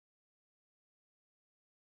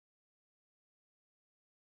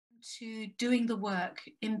to Doing the Work,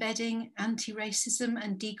 Embedding Anti-Racism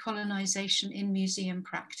and Decolonisation in Museum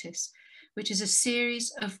Practice, which is a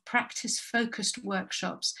series of practice-focused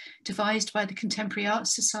workshops devised by the Contemporary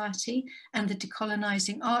Arts Society and the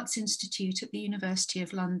Decolonising Arts Institute at the University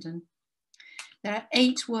of London. There are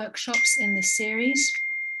 8 workshops in this series,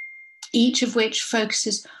 each of which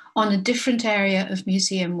focuses on a different area of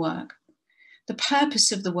museum work. The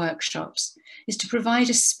purpose of the workshops is to provide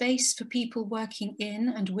a space for people working in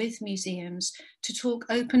and with museums to talk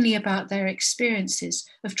openly about their experiences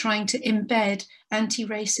of trying to embed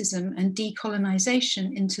anti-racism and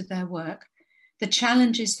decolonisation into their work, the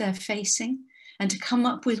challenges they're facing, and to come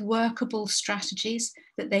up with workable strategies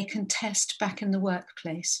that they can test back in the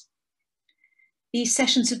workplace. These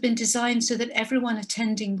sessions have been designed so that everyone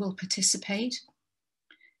attending will participate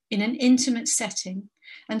in an intimate setting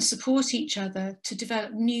and support each other to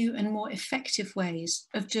develop new and more effective ways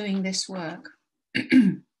of doing this work.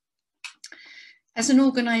 As an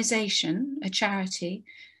organisation, a charity,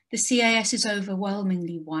 the CAS is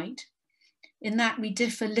overwhelmingly white, in that we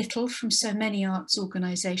differ little from so many arts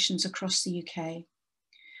organisations across the UK.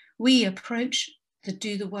 We approach the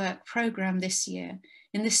Do the Work programme this year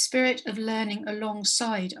in the spirit of learning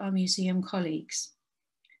alongside our museum colleagues,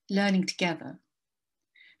 learning together.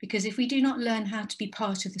 Because if we do not learn how to be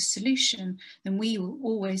part of the solution, then we will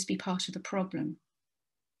always be part of the problem.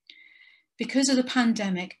 Because of the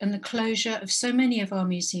pandemic and the closure of so many of our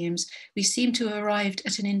museums, we seem to have arrived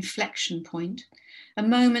at an inflection point, a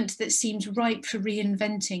moment that seems ripe for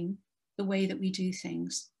reinventing the way that we do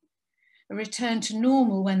things. A return to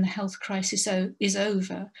normal when the health crisis is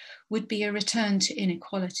over would be a return to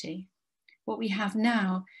inequality. What we have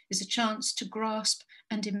now is a chance to grasp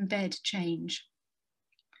and embed change.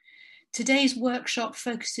 Today's workshop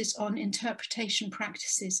focuses on interpretation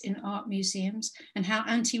practices in art museums and how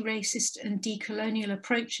anti-racist and decolonial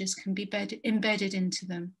approaches can be embedded into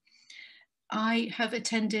them. I have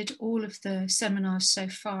attended all of the seminars so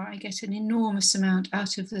far. I get an enormous amount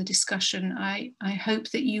out of the discussion. I hope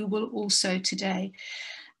that you will also today.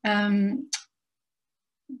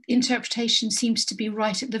 Interpretation seems to be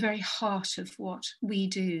right at the very heart of what we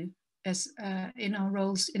do as in our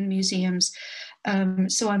roles in museums.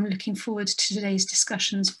 So I'm looking forward to today's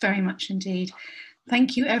discussions very much indeed.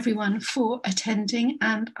 Thank you everyone for attending,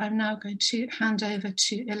 and I'm now going to hand over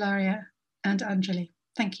to Ilaria and Anjali.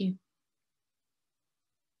 Thank you.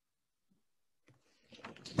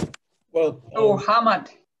 Well, Hamad.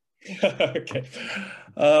 Okay.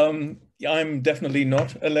 I'm definitely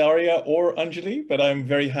not Ilaria or Anjali, but I'm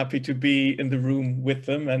very happy to be in the room with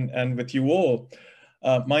them and with you all.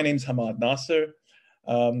 My name's Hamad Nasser.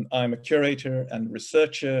 I'm a curator and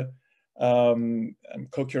researcher. I'm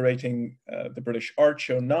co-curating the British Art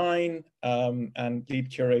Show 9 and lead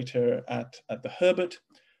curator at the Herbert.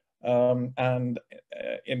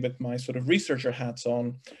 With my sort of researcher hats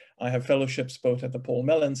on, I have fellowships both at the Paul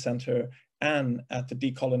Mellon Center and at the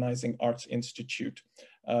Decolonising Arts Institute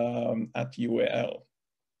at UAL,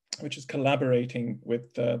 which is collaborating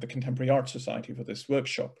with the Contemporary Arts Society for this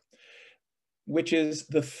workshop, which is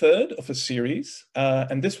the third of a series.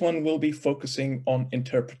 And this one will be focusing on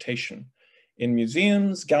interpretation in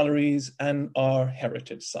museums, galleries, and our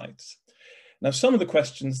heritage sites. Now, some of the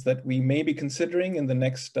questions that we may be considering in the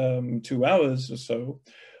next 2 hours or so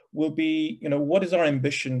will be, what is our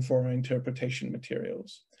ambition for our interpretation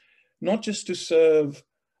materials? Not just to serve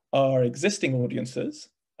our existing audiences,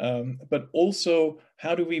 but also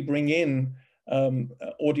how do we bring in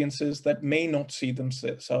audiences that may not see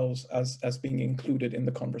themselves as being included in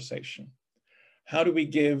the conversation? How do we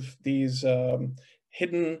give these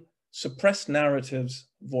hidden, suppressed narratives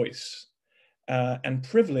voice and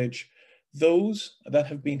privilege those that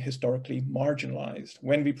have been historically marginalized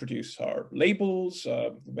when we produce our labels,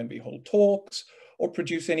 when we hold talks, or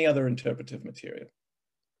produce any other interpretive material?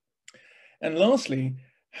 And lastly,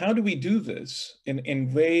 how do we do this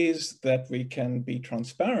in ways that we can be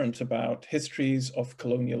transparent about histories of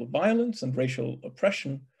colonial violence and racial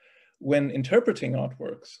oppression when interpreting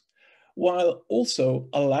artworks, while also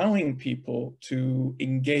allowing people to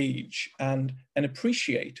engage and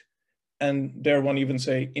appreciate, and dare one even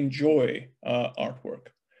say, enjoy artwork?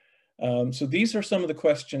 So these are some of the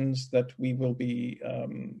questions that we will be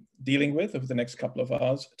dealing with over the next couple of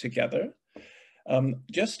hours together.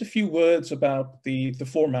 Just a few words about the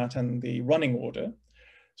format and the running order.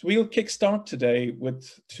 So we'll kickstart today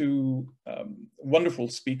with 2 wonderful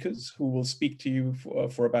speakers who will speak to you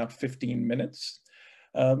for about 15 minutes.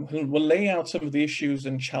 Who will lay out some of the issues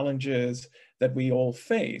and challenges that we all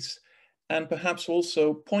face, and perhaps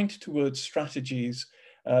also point towards strategies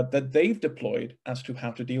that they've deployed as to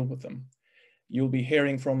how to deal with them. you'll be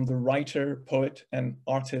hearing from the writer, poet, and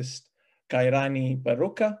artist Kairani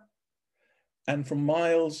Baroka, and from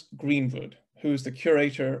Miles Greenwood, who is the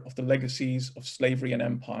curator of the Legacies of Slavery and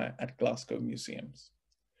Empire at Glasgow Museums.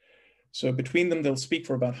 So between them, they'll speak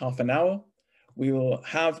for about half an hour. We will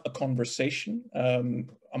have a conversation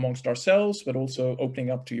amongst ourselves, but also opening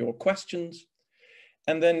up to your questions.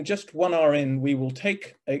 And then just 1 hour in, we will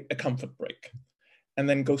take a comfort break and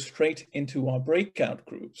then go straight into our breakout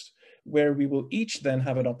groups, where we will each then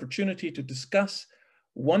have an opportunity to discuss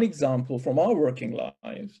one example from our working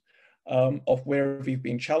lives of where we've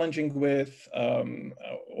been challenging with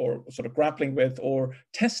or sort of grappling with or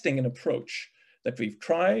testing an approach that we've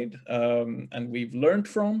tried and we've learned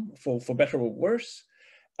from for better or worse,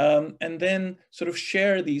 and then sort of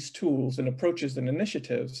share these tools and approaches and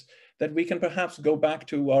initiatives that we can perhaps go back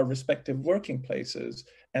to our respective working places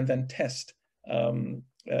and then test in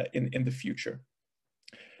the future.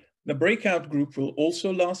 The breakout group will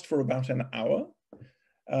also last for about an hour.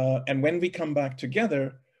 And when we come back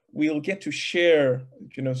together, we'll get to share,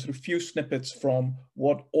 sort of few snippets from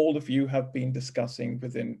what all of you have been discussing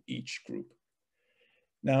within each group.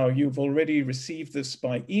 Now, you've already received this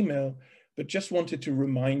by email, but just wanted to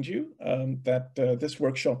remind you that this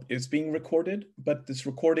workshop is being recorded, but this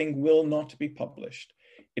recording will not be published.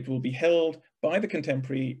 It will be held by the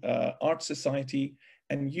Contemporary Art Society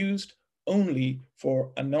and used only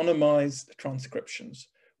for anonymized transcriptions,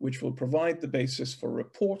 which will provide the basis for a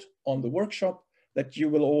report on the workshop that you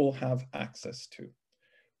will all have access to.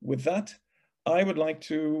 With that, I would like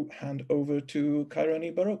to hand over to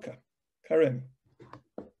Kairani Baroka. Kairani.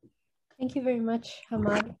 Thank you very much,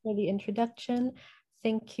 Hamad, for the introduction.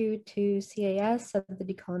 Thank you to CAS of the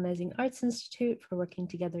Decolonising Arts Institute for working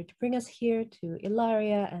together to bring us here, to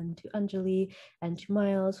Ilaria and to Anjali and to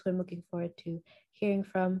Miles, who I'm looking forward to hearing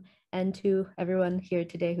from, and to everyone here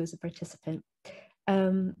today who's a participant.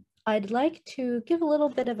 I'd like to give a little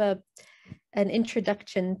bit of an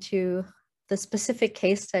introduction to the specific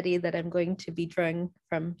case study that I'm going to be drawing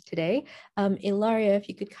from today. Ilaria, if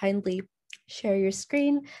you could kindly share your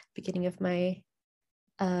screen, beginning of my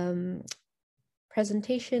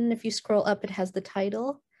presentation. If you scroll up, it has the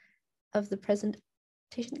title of the presentation.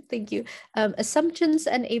 Thank you. Assumptions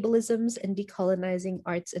and Ableisms in Decolonizing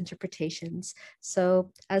Arts Interpretations.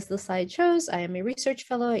 So as the slide shows, I am a research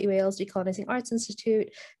fellow at UAL's Decolonising Arts Institute.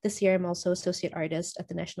 This year, I'm also associate artist at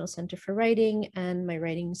the National Center for Writing, and my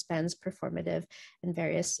writing spans performative and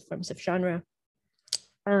various forms of genre.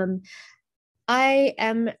 I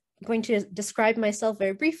am going to describe myself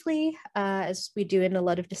very briefly, as we do in a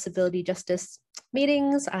lot of disability justice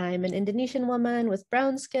meetings. I'm an Indonesian woman with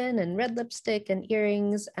brown skin and red lipstick and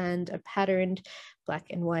earrings and a patterned black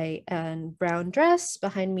and white and brown dress.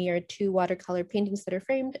 Behind me are 2 watercolor paintings that are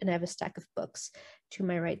framed, and I have a stack of books to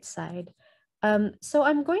my right side. So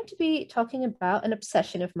I'm going to be talking about an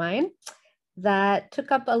obsession of mine that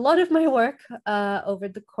took up a lot of my work over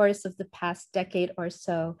the course of the past decade or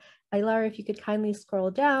so. Ailara, if you could kindly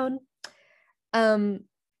scroll down.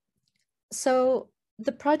 So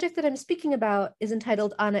the project that I'm speaking about is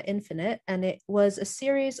entitled Anna Infinite, and it was a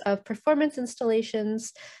series of performance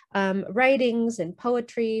installations, writings and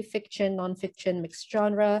poetry, fiction, nonfiction, mixed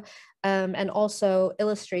genre, and also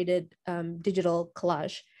illustrated digital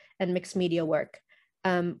collage and mixed media work,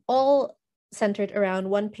 all centered around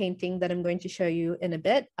one painting that I'm going to show you in a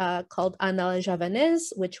bit, called Anna la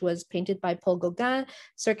Javanaise, which was painted by Paul Gauguin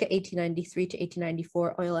circa 1893 to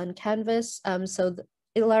 1894, oil on canvas.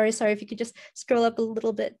 Ilaria, sorry, if you could just scroll up a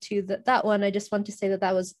little bit to that one. I just want to say that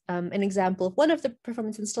that was an example of one of the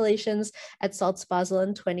performance installations at Salts Basel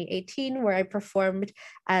in 2018, where I performed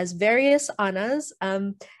as various Annas,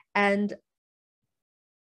 and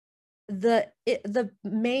the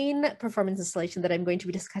main performance installation that I'm going to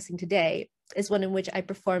be discussing today is one in which I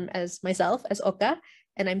perform as myself, as Oka,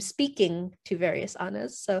 and I'm speaking to various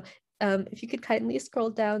Annas. So if you could kindly scroll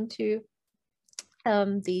down to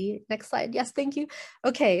the next slide. Yes, thank you.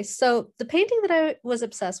 Okay, so the painting that I was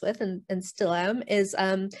obsessed with and still am is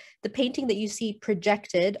the painting that you see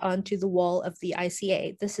projected onto the wall of the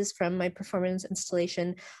ICA. This is from my performance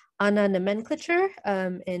installation Anna Nomenclature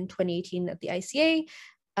in 2018 at the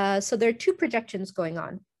ICA. So there are 2 projections going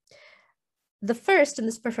on. The first in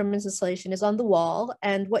this performance installation is on the wall,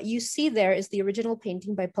 and what you see there is the original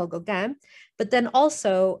painting by Paul Gauguin, but then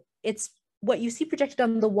also it's what you see projected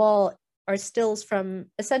on the wall are stills from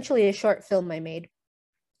essentially a short film I made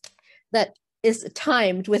that is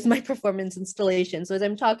timed with my performance installation. So as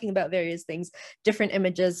I'm talking about various things, different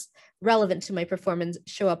images relevant to my performance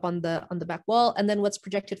show up on the back wall. And then what's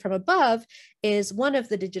projected from above is one of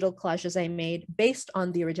the digital collages I made based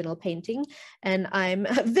on the original painting. And I'm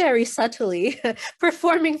very subtly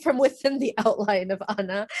performing from within the outline of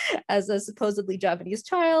Anna as a supposedly Javanese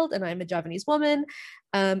child, and I'm a Javanese woman.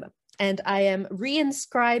 And I am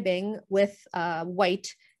reinscribing with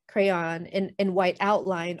white crayon in white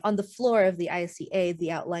outline on the floor of the ICA,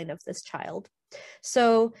 the outline of this child.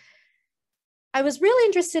 So I was really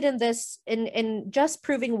interested in this, in just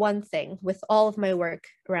proving one thing with all of my work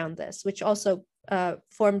around this, which also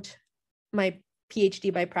formed my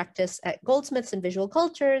PhD by practice at Goldsmiths in Visual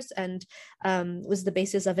Cultures, and was the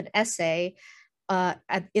basis of an essay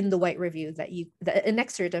in the White Review an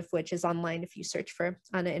excerpt of which is online if you search for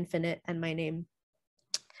Anna Infinite and my name.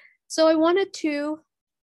 So I wanted to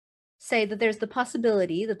say that there's the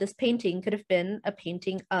possibility that this painting could have been a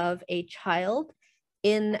painting of a child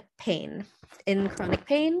in pain, in chronic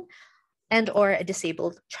pain, and or a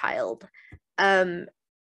disabled child.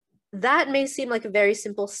 That may seem like a very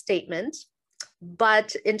simple statement,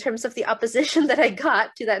 but in terms of the opposition that I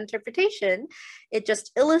got to that interpretation, it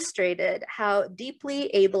just illustrated how deeply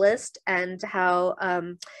ableist and how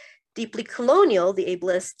deeply colonial the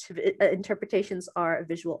ableist interpretations are of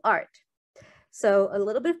visual art. So a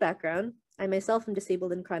little bit of background. I myself am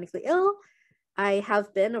disabled and chronically ill. I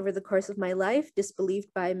have been, over the course of my life, disbelieved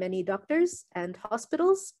by many doctors and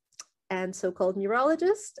hospitals and so-called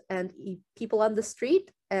neurologists and people on the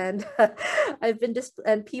street. And I've been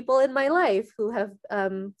and people in my life who have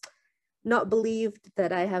not believed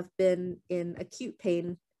that I have been in acute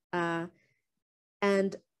pain.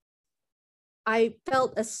 And I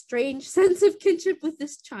felt a strange sense of kinship with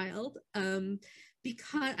this child.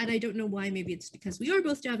 Because, and I don't know why, maybe it's because we are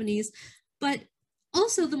both Javanese, but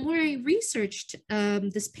also the more I researched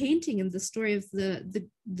this painting and the story of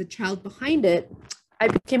the child behind it, I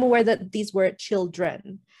became aware that these were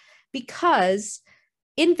children, because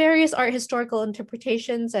in various art historical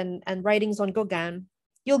interpretations and writings on Gauguin,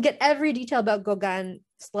 you'll get every detail about Gauguin's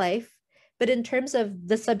life, but in terms of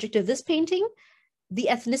the subject of this painting, the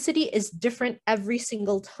ethnicity is different every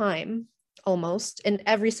single time, almost, in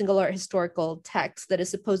every single art historical text that is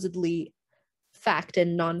supposedly fact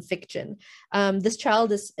and nonfiction. This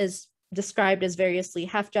child is described as variously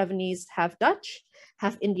half Javanese, half Dutch,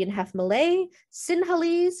 half Indian, half Malay,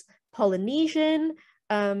 Sinhalese, Polynesian,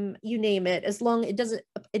 you name it. As long it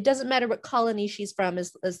doesn't matter what colony she's from,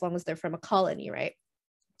 as long as they're from a colony, right?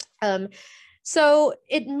 So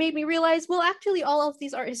it made me realize, well, actually, all of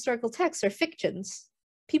these art historical texts are fictions.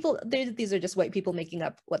 These are just white people making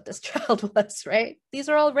up what this child was, right? These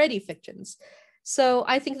are already fictions. So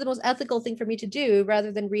I think the most ethical thing for me to do,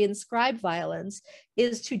 rather than reinscribe violence,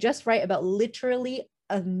 is to just write about literally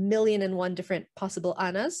 1,000,001 different possible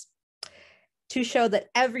Annas, to show that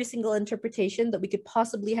every single interpretation that we could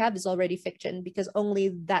possibly have is already fiction, because only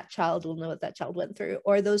that child will know what that child went through,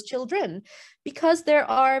 or those children, because there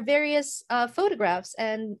are various photographs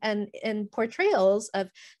and portrayals of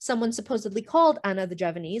someone supposedly called Anna the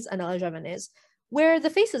Javanese, Anna la Javanaise, where the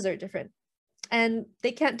faces are different and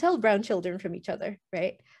they can't tell brown children from each other,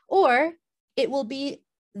 right? Or it will be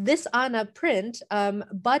this Anna print,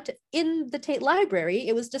 but in the Tate Library,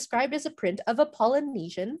 it was described as a print of a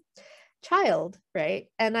Polynesian child, right?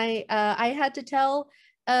 And I had to tell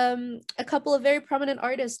a couple of very prominent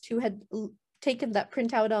artists who had taken that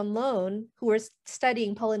printout on loan, who were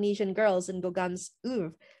studying Polynesian girls in Gauguin's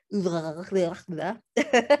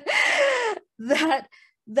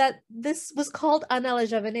that this was called Anna la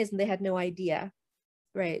Javanaise, and they had no idea,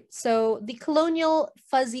 right? So the colonial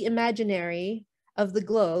fuzzy imaginary of the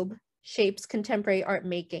globe shapes contemporary art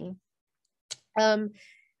making. And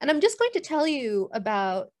I'm just going to tell you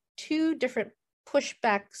about 2 different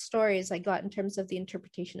pushback stories I got in terms of the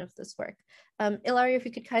interpretation of this work. Ilaria, if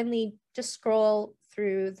you could kindly just scroll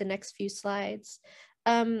through the next few slides.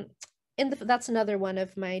 That's another one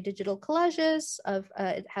of my digital collages.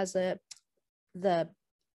 It has the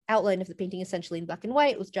outline of the painting essentially in black and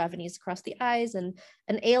white with Javanese across the eyes, and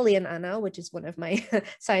an alien Anna, which is one of my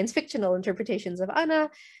science fictional interpretations of Anna,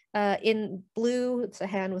 in blue. It's a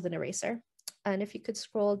hand with an eraser. And if you could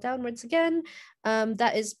scroll downwards again,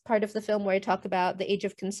 that is part of the film where I talk about the age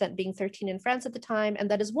of consent being 13 in France at the time.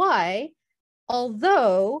 And that is why,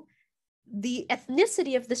 although the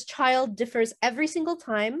ethnicity of this child differs every single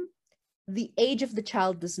time, the age of the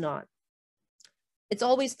child does not. It's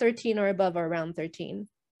always 13 or above, or around 13.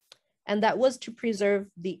 And that was to preserve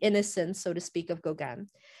the innocence, so to speak, of Gauguin.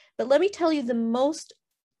 But let me tell you the most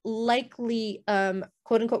likely,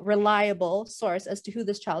 quote unquote, reliable source as to who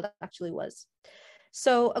this child actually was.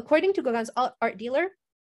 So according to Gauguin's art dealer,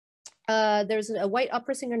 there's a white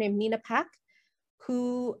opera singer named Nina Pack,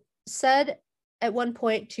 who said at one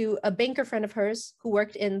point to a banker friend of hers who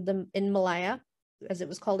worked in Malaya, as it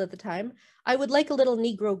was called at the time, "I would like a little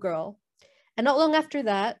Negro girl." And not long after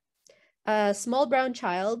that, a small brown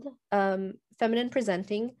child, feminine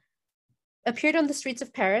presenting, appeared on the streets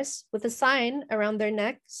of Paris with a sign around their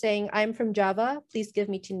neck saying, "I'm from Java, please give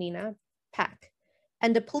me to Nina Pack."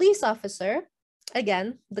 And a police officer,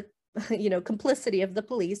 again, the complicity of the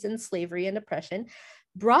police in slavery and oppression,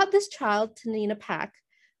 brought this child to Nina Pack,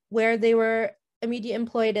 where they were immediately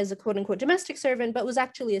employed as a quote unquote domestic servant, but was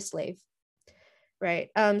actually a slave.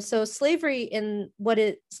 Right. So slavery in what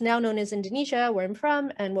is now known as Indonesia, where I'm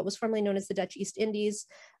from, and what was formerly known as the Dutch East Indies,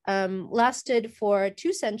 lasted for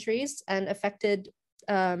 2 centuries and affected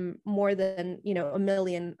more than 1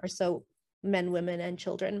 million or so men, women, and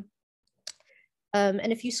children.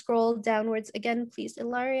 And if you scroll downwards again, please,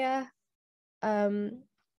 Ilaria.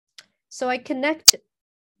 So I connect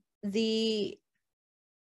the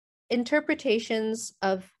interpretations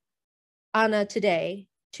of Ana today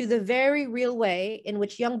to the very real way in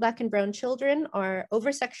which young Black and brown children are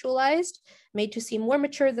over-sexualized, made to seem more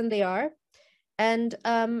mature than they are, and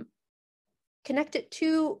connect it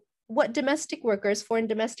to what domestic workers, foreign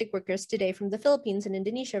domestic workers today from the Philippines and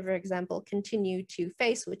Indonesia, for example, continue to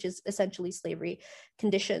face, which is essentially slavery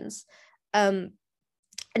conditions. And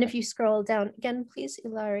if you scroll down again, please,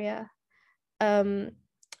 Ilaria, and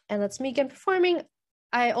that's me again performing.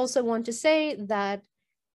 I also want to say that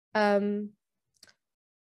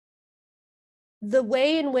the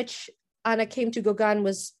way in which Ana came to Gauguin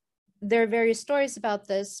was, there are various stories about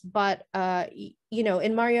this, but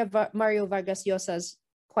in Mario Vargas Llosa's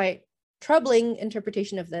quite troubling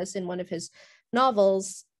interpretation of this in one of his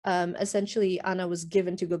novels, essentially Ana was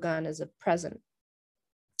given to Gauguin as a present.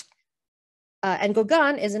 And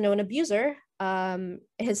Gauguin is a known abuser.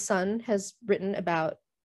 His son has written about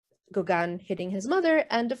Gauguin hitting his mother,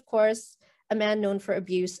 and of course, a man known for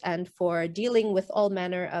abuse and for dealing with all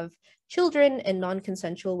manner of children in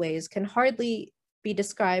non-consensual ways can hardly be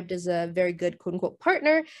described as a very good quote unquote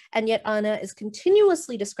partner, and yet Ana is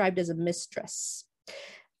continuously described as a mistress.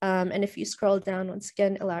 And if you scroll down once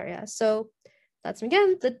again, Ilaria, so that's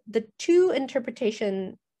again the 2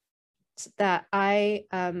 interpretations that I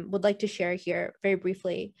would like to share here very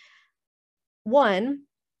briefly. One,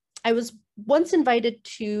 I was once invited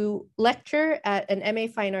to lecture at an MA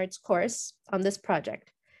Fine Arts course on this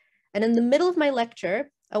project. And in the middle of my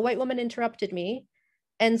lecture, a white woman interrupted me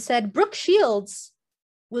and said, Brooke Shields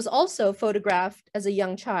was also photographed as a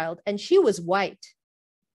young child, and she was white.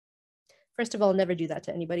 First of all, never do that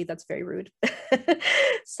to anybody. That's very rude.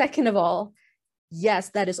 Second of all, yes,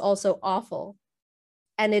 that is also awful.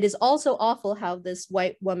 And it is also awful how this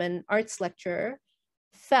white woman arts lecturer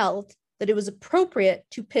felt that it was appropriate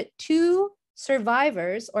to pit 2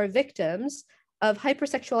 survivors or victims of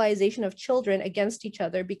hypersexualization of children against each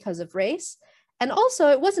other because of race. And also,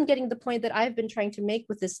 it wasn't getting the point that I've been trying to make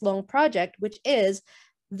with this long project, which is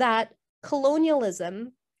that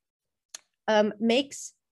colonialism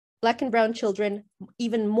makes Black and brown children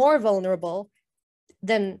even more vulnerable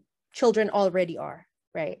than children already are,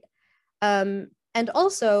 right? And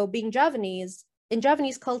also, being Javanese, in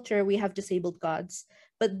Javanese culture, we have disabled gods,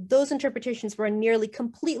 but those interpretations were nearly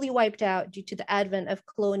completely wiped out due to the advent of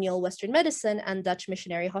colonial Western medicine and Dutch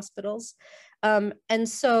missionary hospitals. And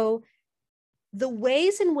so the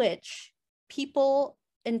ways in which people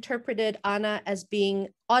interpreted Ana as being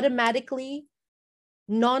automatically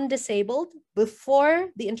non-disabled before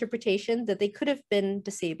the interpretation that they could have been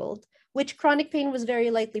disabled, which chronic pain was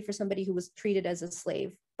very likely for somebody who was treated as a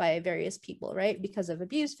slave by various people, right? Because of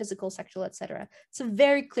abuse, physical, sexual, etc. It's a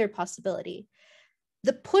very clear possibility.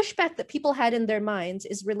 The pushback that people had in their minds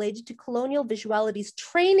is related to colonial visuality's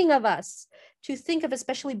training of us to think of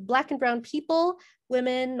especially Black and brown people,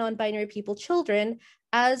 women, non-binary people, children,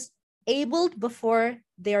 as abled before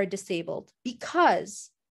they are disabled. Because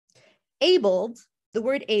abled, the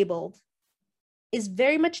word abled, is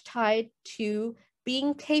very much tied to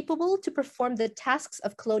being capable to perform the tasks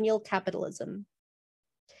of colonial capitalism.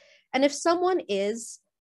 And if someone is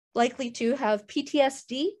likely to have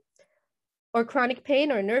PTSD or chronic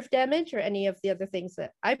pain or nerve damage or any of the other things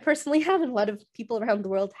that I personally have and a lot of people around the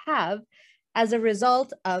world have as a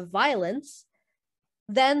result of violence,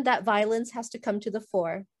 then that violence has to come to the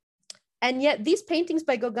fore. And yet these paintings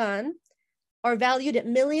by Gauguin are valued at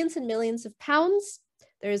millions and millions of pounds.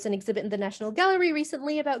 There's an exhibit in the National Gallery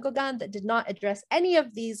recently about Gauguin that did not address any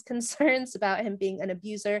of these concerns about him being an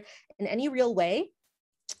abuser in any real way.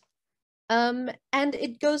 And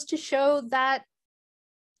it goes to show that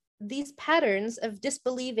these patterns of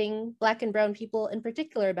disbelieving Black and brown people in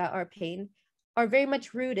particular about our pain are very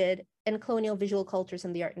much rooted in colonial visual cultures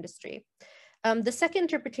in the art industry. The second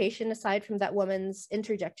interpretation, aside from that woman's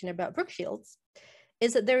interjection about Brooke Shields,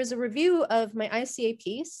 is that there is a review of my ICA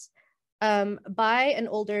piece by an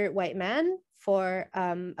older white man for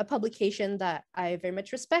a publication that I very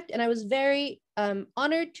much respect. And I was very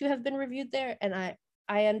honored to have been reviewed there. And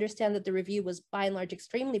I understand that the review was by and large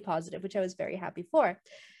extremely positive, which I was very happy for.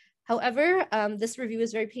 However, this review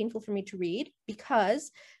is very painful for me to read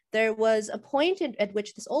because there was a point at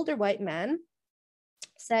which this older white man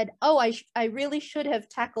said, oh, I really should have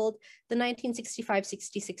tackled the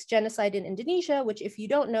 1965-66 genocide in Indonesia, which, if you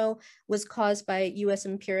don't know, was caused by US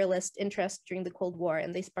imperialist interest during the Cold War.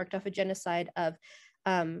 And they sparked off a genocide of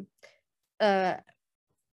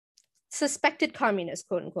suspected communists,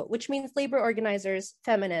 quote unquote, which means labor organizers,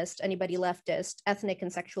 feminists, anybody leftist, ethnic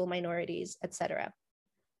and sexual minorities, etc.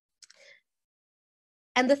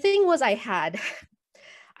 And the thing was, I had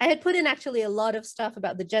put in actually a lot of stuff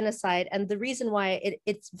about the genocide. And the reason why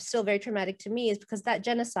it's still very traumatic to me is because that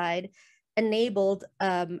genocide enabled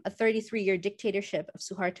a 33-year dictatorship of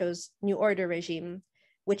Suharto's New Order regime,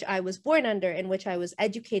 which I was born under and which I was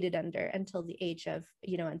educated under until the age of,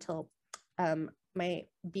 until my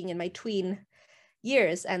being in my tween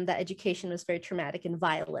years. And that education was very traumatic and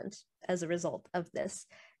violent as a result of this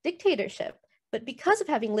dictatorship. But because of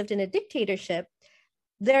having lived in a dictatorship,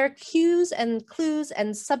 there are cues and clues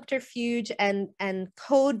and subterfuge and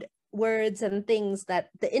code words and things that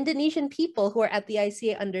the Indonesian people who are at the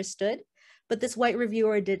ICA understood, but this white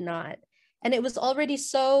reviewer did not. And it was already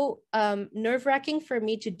so nerve-wracking for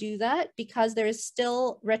me to do that because there is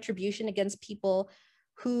still retribution against people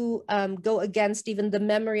who go against even the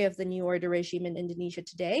memory of the New Order regime in Indonesia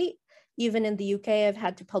today. Even in the UK, I've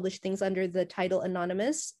had to publish things under the title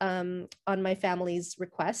anonymous on my family's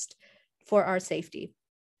request for our safety.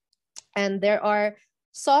 And there are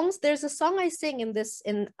songs, there's a song I sing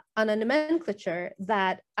on a nomenclature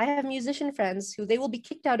that I have musician friends who they will be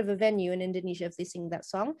kicked out of a venue in Indonesia if they sing that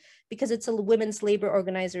song because it's a women's labor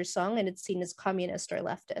organizer song and it's seen as communist or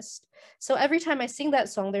leftist. So every time I sing that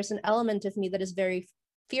song, there's an element of me that is very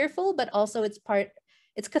fearful, but also it's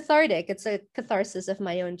cathartic. It's a catharsis of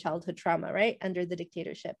my own childhood trauma, right? Under the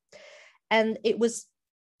dictatorship. And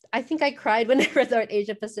I think I cried when I read the Art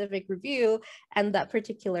Asia Pacific review and that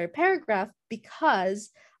particular paragraph because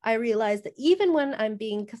I realized that even when I'm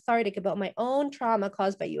being cathartic about my own trauma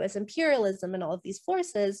caused by US imperialism and all of these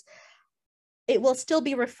forces, it will still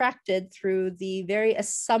be refracted through the very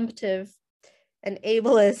assumptive and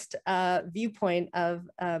ableist viewpoint of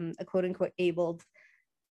a quote unquote abled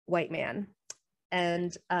white man.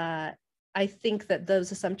 And I think that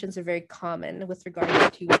those assumptions are very common with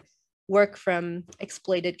regard to work from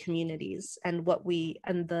exploited communities and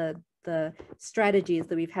the strategies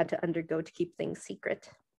that we've had to undergo to keep things secret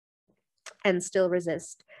and still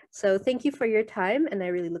resist. So thank you for your time. And I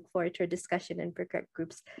really look forward to a discussion in brick art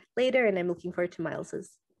groups later. And I'm looking forward to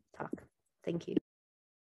Miles's talk. Thank you.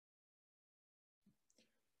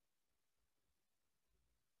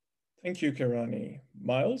 Thank you, Kirani.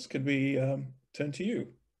 Miles, could we turn to you?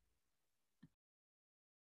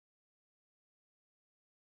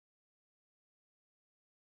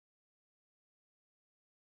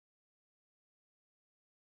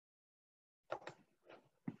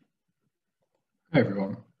 Hi,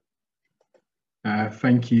 everyone.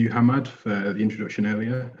 Thank you, Hamad, for the introduction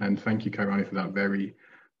earlier, and thank you, Kirani, for that very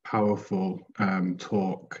powerful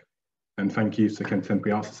talk. And thank you to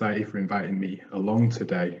Contemporary Art Society for inviting me along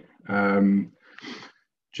today.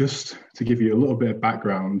 Just to give you a little bit of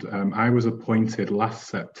background, I was appointed last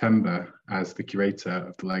September as the curator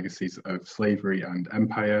of the legacies of slavery and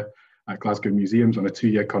empire at Glasgow Museums on a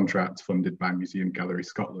 2-year contract funded by Museum Gallery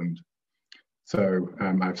Scotland. So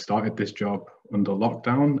I've started this job under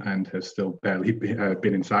lockdown and have still barely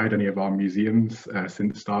been inside any of our museums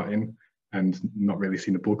since starting and not really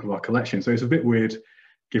seen the bulk of our collection. So it's a bit weird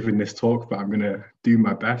giving this talk, but I'm going to do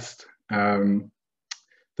my best. The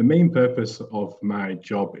main purpose of my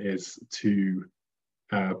job is to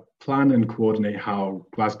plan and coordinate how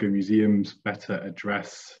Glasgow Museums better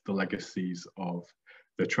address the legacies of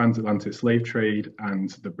the transatlantic slave trade and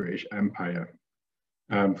the British Empire.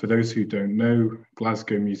 For those who don't know,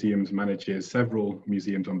 Glasgow Museums manages several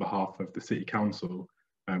museums on behalf of the City Council,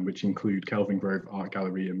 which include Kelvingrove Art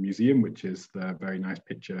Gallery and Museum, which is the very nice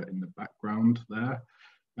picture in the background there.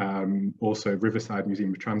 Also Riverside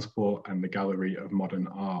Museum of Transport and the Gallery of Modern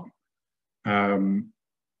Art.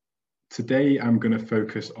 Today I'm going to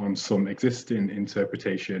focus on some existing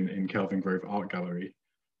interpretation in Kelvingrove Art Gallery,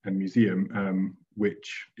 and Museum,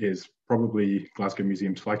 which is probably Glasgow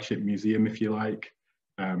Museum's flagship museum, if you like,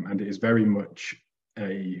 and it is very much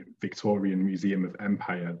a Victorian museum of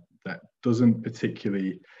empire that doesn't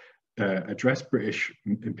particularly address British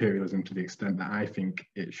imperialism to the extent that I think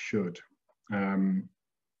it should.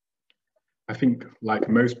 I think, like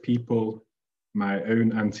most people, my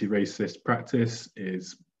own anti-racist practice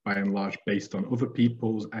is by and large based on other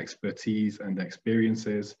people's expertise and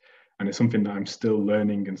experiences, and it's something that I'm still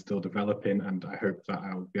learning and still developing, and I hope that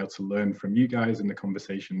I'll be able to learn from you guys in the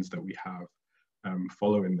conversations that we have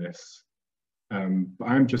following this. But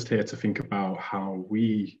I'm just here to think about how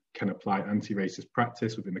we can apply anti-racist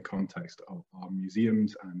practice within the context of our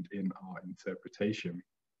museums and in our interpretation.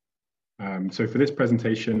 So for this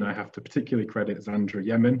presentation, I have to particularly credit Zandra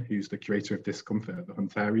Yemen, who's the curator of Discomfort at the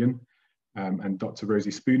Hunterian, and Dr.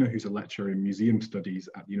 Rosie Spooner, who's a lecturer in museum studies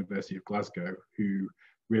at the University of Glasgow, who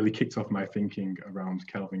really kicked off my thinking around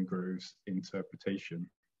Kelvin Grove's interpretation.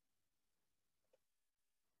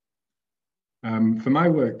 For my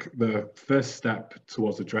work, the first step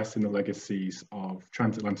towards addressing the legacies of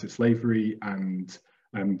transatlantic slavery and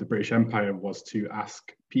the British Empire was to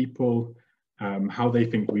ask people how they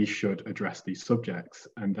think we should address these subjects.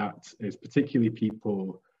 And that is particularly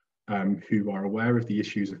people who are aware of the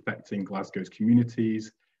issues affecting Glasgow's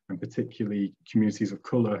communities, and particularly communities of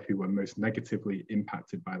colour who were most negatively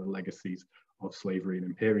impacted by the legacies of slavery and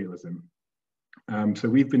imperialism. So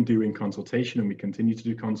we've been doing consultation, and we continue to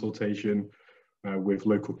do consultation with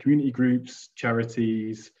local community groups,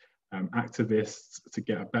 charities, activists, to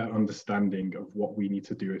get a better understanding of what we need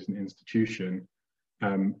to do as an institution.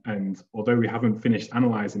 And although we haven't finished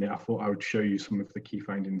analysing it, I thought I would show you some of the key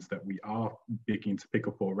findings that we are beginning to pick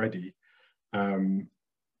up already,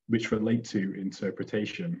 which relate to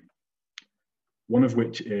interpretation. One of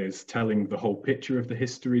which is telling the whole picture of the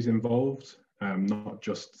histories involved, not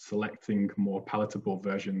just selecting more palatable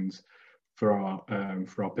versions for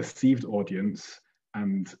our perceived audience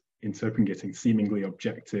and interpreting it in seemingly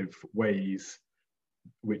objective ways,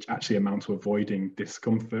 which actually amount to avoiding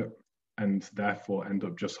discomfort and therefore end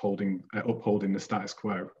up just upholding the status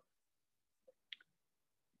quo.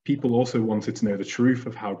 People also wanted to know the truth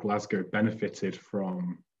of how Glasgow benefited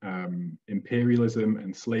from imperialism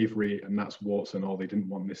and slavery, and that's warts and all. They didn't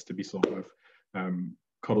want this to be sort of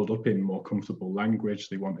coddled up in more comfortable language.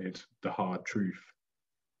 They wanted the hard truth.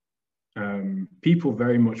 People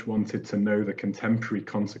very much wanted to know the contemporary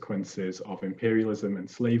consequences of imperialism and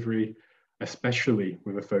slavery, especially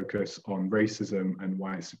with a focus on racism and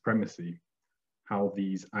white supremacy, how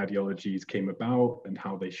these ideologies came about and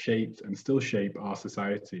how they shaped and still shape our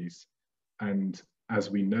societies. And as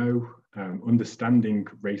we know, understanding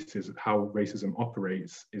how racism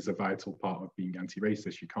operates is a vital part of being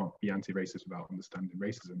anti-racist. You can't be anti-racist without understanding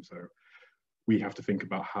racism. So we have to think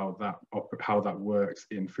about how that works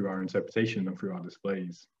through our interpretation and through our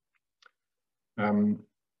displays.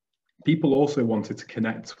 People also wanted to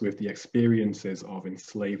connect with the experiences of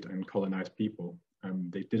enslaved and colonized people.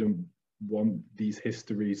 They didn't want these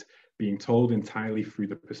histories being told entirely through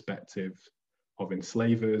the perspective of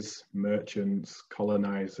enslavers, merchants,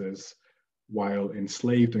 colonizers, while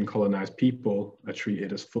enslaved and colonized people are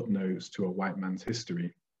treated as footnotes to a white man's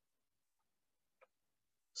history.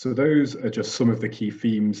 So those are just some of the key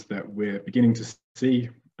themes that we're beginning to see.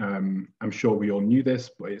 I'm sure we all knew this,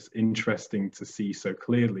 but it's interesting to see so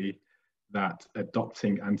clearly that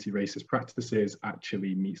adopting anti-racist practices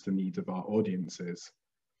actually meets the needs of our audiences.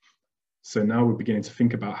 So now we're beginning to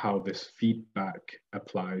think about how this feedback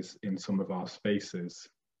applies in some of our spaces.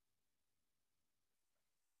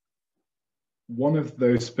 One of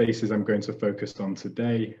those spaces I'm going to focus on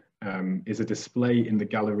today is a display in the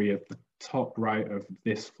gallery at the top right of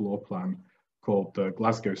this floor plan called the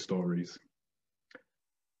Glasgow Stories.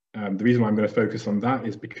 The reason why I'm going to focus on that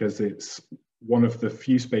is because it's one of the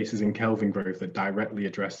few spaces in Kelvin Grove that directly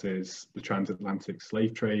addresses the transatlantic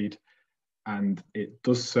slave trade, and it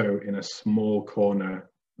does so in a small corner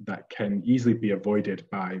that can easily be avoided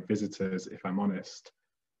by visitors, if I'm honest.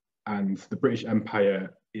 And the British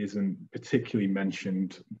Empire isn't particularly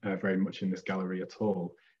mentioned very much in this gallery at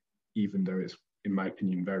all, even though it's, in my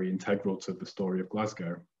opinion, very integral to the story of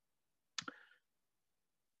Glasgow.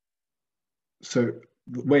 So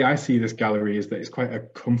the way I see this gallery is that it's quite a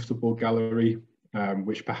comfortable gallery,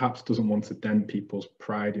 which perhaps doesn't want to dent people's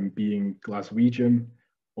pride in being Glaswegian,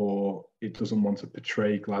 or it doesn't want to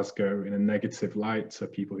portray Glasgow in a negative light to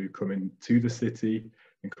people who come into the city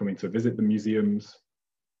and coming to visit the museums.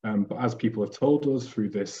 But as people have told us through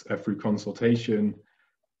consultation,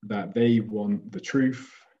 that they want the truth.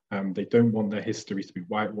 They don't want their history to be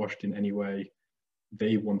whitewashed in any way.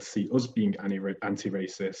 they want to see us being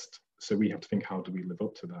anti-racist, so we have to think, how do we live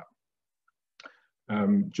up to that?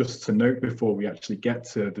 Just to note before we actually get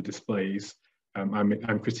to the displays, I'm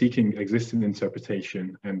critiquing existing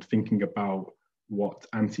interpretation and thinking about what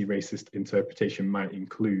anti-racist interpretation might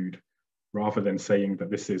include, rather than saying that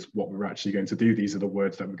this is what we're actually going to do. These are the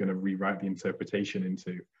words that we're going to rewrite the interpretation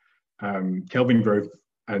into. Kelvingrove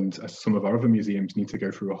and some of our other museums need to go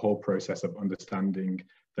through a whole process of understanding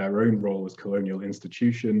their own role as colonial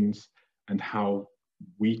institutions and how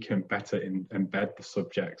we can better embed the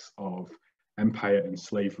subjects of empire and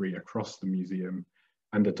slavery across the museum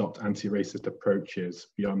and adopt anti-racist approaches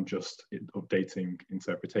beyond just updating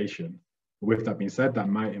interpretation. With that being said, that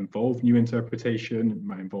might involve new interpretation,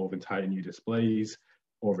 might involve entire new displays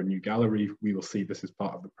or a new gallery. We will see. This is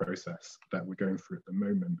part of the process that we're going through at the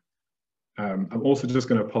moment. I'm also just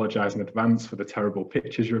going to apologise in advance for the terrible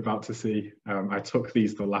pictures you're about to see. I took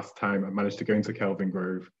these the last time I managed to go into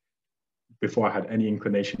Kelvingrove before I had any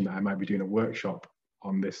inclination that I might be doing a workshop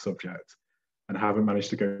on this subject, and I haven't managed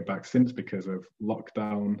to go back since because of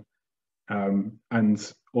lockdown.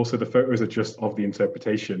 And also the photos are just of the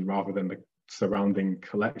interpretation rather than the surrounding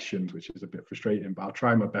collections, which is a bit frustrating, but I'll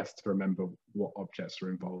try my best to remember what objects are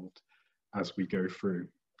involved as we go through.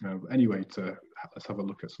 Anyway, let's have a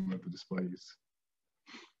look at some of the displays.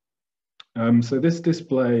 So this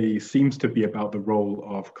display seems to be about the role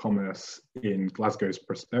of commerce in Glasgow's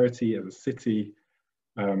prosperity as a city.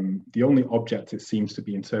 The only object it seems to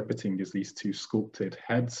be interpreting is these two sculpted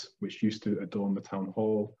heads, which used to adorn the town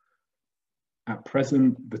hall. At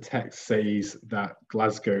present, the text says that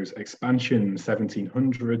Glasgow's expansion in the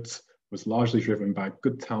 1700s was largely driven by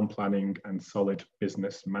good town planning and solid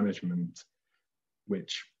business management,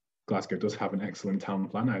 which Glasgow does have an excellent town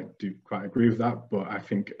plan. I do quite agree with that, but I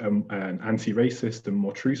think an anti-racist and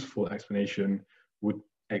more truthful explanation would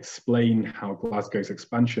explain how Glasgow's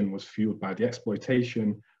expansion was fueled by the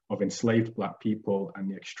exploitation of enslaved Black people and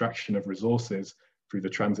the extraction of resources through the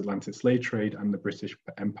transatlantic slave trade and the British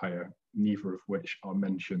Empire, neither of which are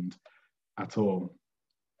mentioned at all.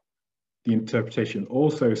 The interpretation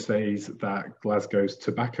also says that Glasgow's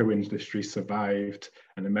tobacco industry survived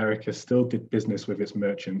and America still did business with its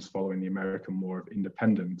merchants following the American War of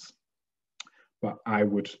Independence. But I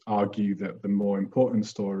would argue that the more important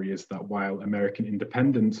story is that while American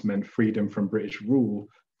independence meant freedom from British rule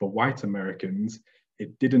for white Americans,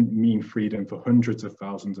 it didn't mean freedom for hundreds of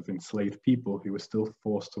thousands of enslaved people who were still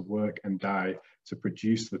forced to work and die to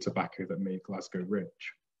produce the tobacco that made Glasgow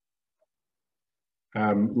rich.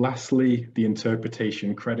 Lastly, the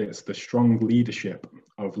interpretation credits the strong leadership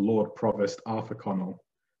of Lord Provost Arthur Connell,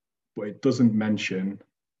 but it doesn't mention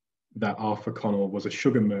that Arthur Connell was a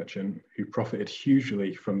sugar merchant who profited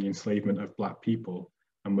hugely from the enslavement of Black people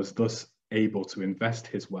and was thus able to invest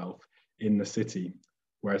his wealth in the city,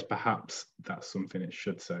 whereas perhaps that's something it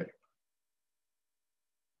should say.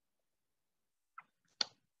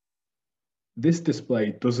 This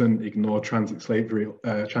display doesn't ignore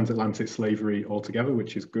transatlantic slavery altogether,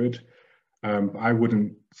 which is good. I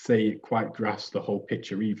wouldn't say it quite grasps the whole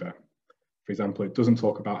picture either. For example, it doesn't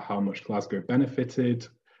talk about how much Glasgow benefited.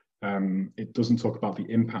 It doesn't talk about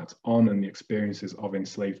the impact on and the experiences of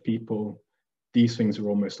enslaved people. These things are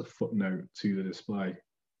almost a footnote to the display.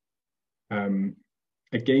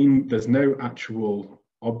 Again, there's no actual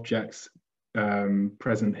objects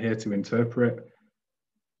present here to interpret,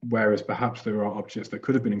 whereas perhaps there are objects that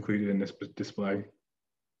could have been included in this display.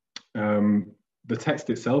 The text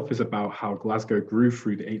itself is about how Glasgow grew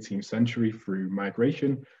through the 18th century through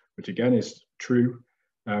migration, which again is true,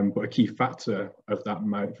 but a key factor of that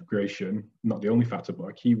migration, not the only factor, but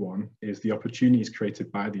a key one, is the opportunities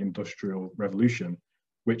created by the Industrial Revolution,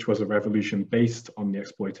 which was a revolution based on the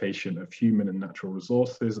exploitation of human and natural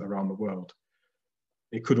resources around the world.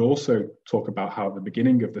 It could also talk about how at the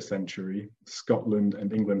beginning of the century, Scotland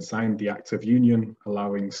and England signed the Act of Union,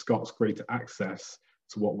 allowing Scots greater access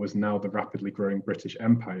to what was now the rapidly growing British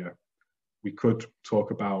Empire. We could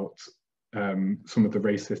talk about some of the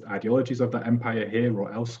racist ideologies of that empire here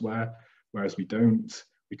or elsewhere, whereas we don't.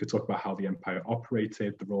 We could talk about how the empire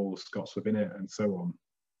operated, the role of Scots within it, and so on.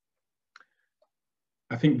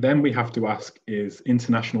 I think then we have to ask, is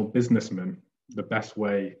international businessmen the best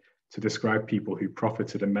way to describe people who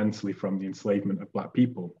profited immensely from the enslavement of Black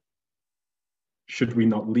people? Should we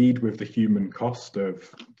not lead with the human cost of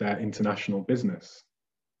their international business?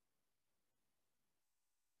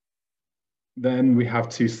 Then we have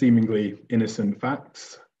two seemingly innocent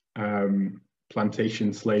facts.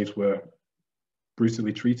 Plantation slaves were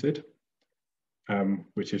brutally treated,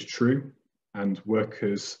 which is true, and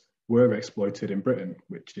workers were exploited in Britain,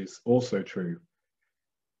 which is also true.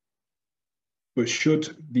 But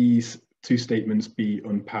should these two statements be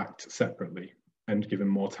unpacked separately and given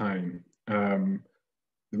more time?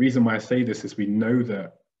 The reason why I say this is we know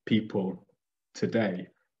that people today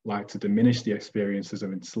like to diminish the experiences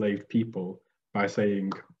of enslaved people by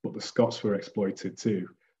saying, but the Scots were exploited too,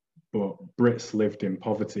 but Brits lived in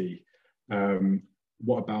poverty.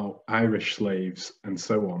 What about Irish slaves and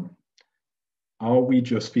so on? Are we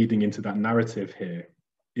just feeding into that narrative here?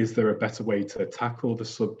 Is there a better way to tackle the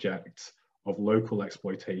subject of local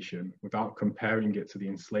exploitation without comparing it to the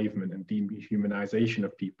enslavement and dehumanization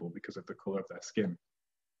of people because of the color of their skin?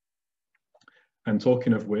 And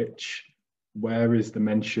talking of which, where is the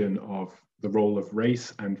mention of the role of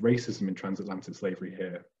race and racism in transatlantic slavery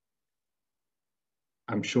here?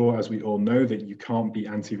 I'm sure, as we all know, that you can't be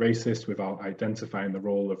anti-racist without identifying the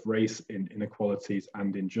role of race in inequalities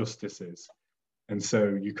and injustices. And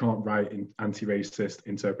so you can't write in anti-racist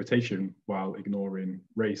interpretation while ignoring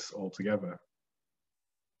race altogether.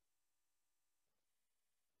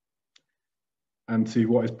 And to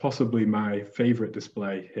what is possibly my favorite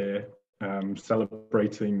display here,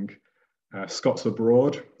 celebrating Scots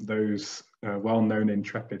abroad, those well-known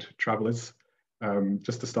intrepid travellers.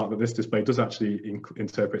 Just to start with, this display does actually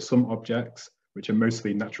interpret some objects, which are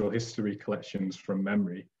mostly natural history collections from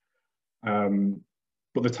memory.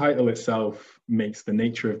 But the title itself makes the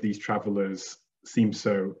nature of these travellers seem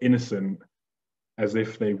so innocent, as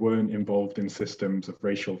if they weren't involved in systems of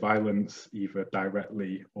racial violence, either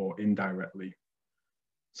directly or indirectly.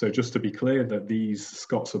 So just to be clear, that these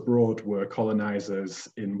Scots abroad were colonisers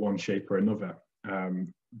in one shape or another.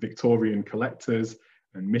 Victorian collectors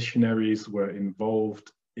and missionaries were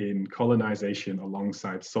involved in colonisation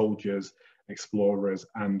alongside soldiers, explorers,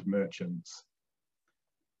 and merchants.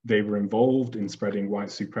 They were involved in spreading white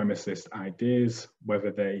supremacist ideas,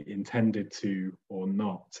 whether they intended to or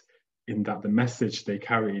not, in that the message they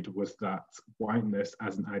carried was that whiteness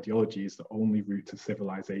as an ideology is the only route to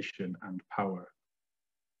civilization and power.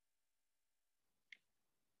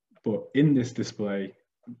 But in this display,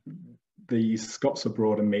 the Scots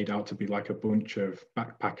abroad are made out to be like a bunch of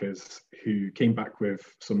backpackers who came back with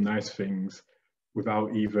some nice things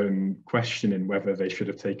without even questioning whether they should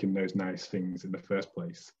have taken those nice things in the first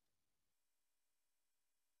place.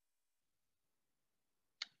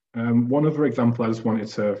 One other example I just wanted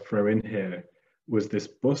to throw in here was this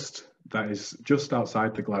bust that is just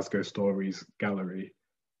outside the Glasgow Stories Gallery.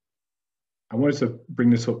 I wanted to bring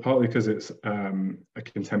this up partly because it's a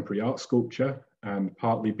contemporary art sculpture, and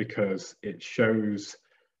partly because it shows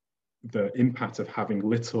the impact of having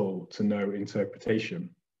little to no interpretation.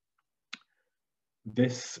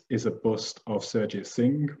 This is a bust of Surjit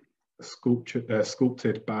Singh,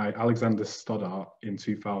 sculpted by Alexander Stoddart in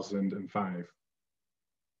 2005.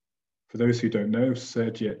 For those who don't know,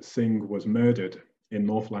 Surjit Singh was murdered in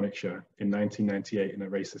North Lanarkshire in 1998 in a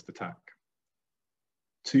racist attack.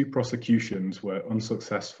 2 prosecutions were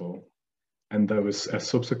unsuccessful, and there was a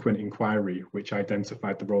subsequent inquiry which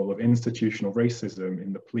identified the role of institutional racism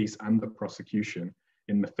in the police and the prosecution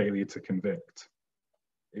in the failure to convict.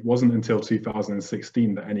 It wasn't until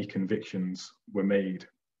 2016 that any convictions were made.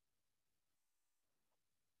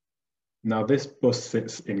 Now, this bust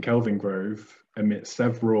sits in Kelvingrove amidst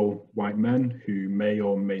several white men who may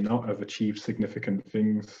or may not have achieved significant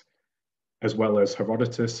things, as well as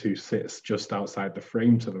Herodotus, who sits just outside the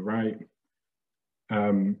frame to the right.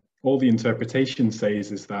 All the interpretation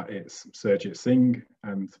says is that it's Surjit Singh,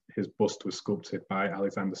 and his bust was sculpted by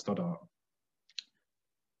Alexander Stoddart.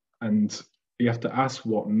 And you have to ask,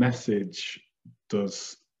 what message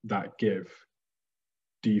does that give?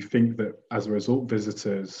 Do you think that as a result,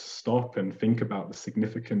 visitors stop and think about the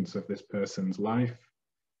significance of this person's life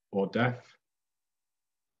or death?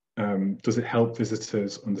 Does it help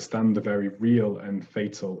visitors understand the very real and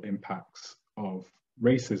fatal impacts of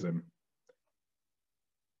racism?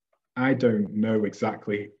 I don't know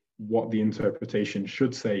exactly what the interpretation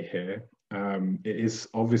should say here. It is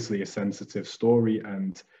obviously a sensitive story,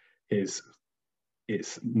 and it's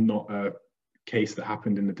not a case that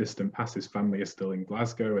happened in the distant past. His family is still in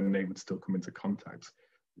Glasgow, and they would still come into contact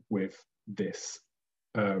with this,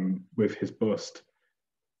 with his bust.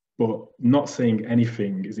 But not saying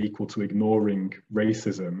anything is equal to ignoring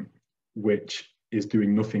racism, which is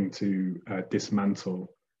doing nothing to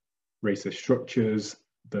dismantle racist structures,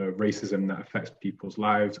 the racism that affects people's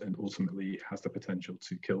lives and ultimately has the potential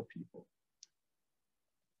to kill people.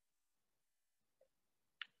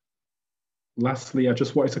 Lastly, I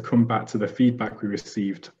just wanted to come back to the feedback we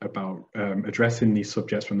received about addressing these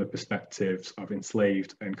subjects from the perspectives of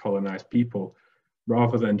enslaved and colonized people,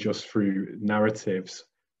 rather than just through narratives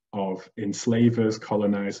of enslavers,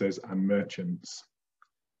 colonizers, and merchants.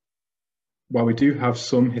 while we do have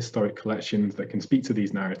some historic collections that can speak to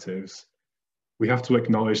these narratives, we have to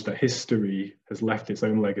acknowledge that history has left its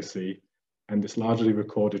own legacy, and it's largely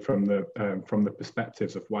recorded from the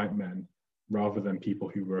perspectives of white men rather than people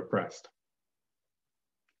who were oppressed.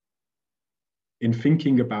 In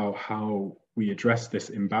thinking about how we address this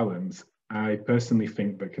imbalance, I personally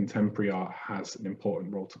think that contemporary art has an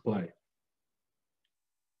important role to play.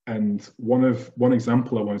 And one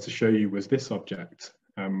example I wanted to show you was this object,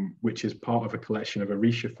 which is part of a collection of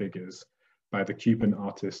Orisha figures by the Cuban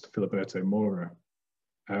artist Filiberto Mora.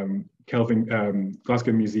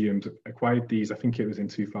 Glasgow Museums acquired these, I think it was in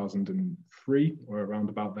 2003 or around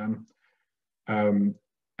about then. And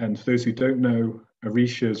for those who don't know,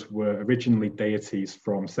 Orishas were originally deities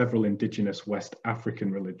from several indigenous West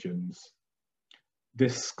African religions.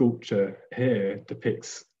 This sculpture here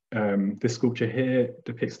depicts the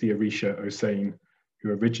Orisha Osane,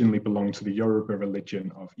 who originally belonged to the Yoruba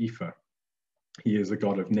religion of Ifa. He is a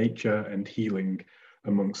god of nature and healing,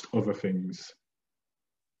 amongst other things.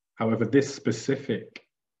 However, this specific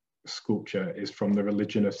sculpture is from the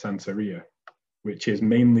religion of Santeria, which is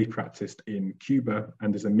mainly practiced in Cuba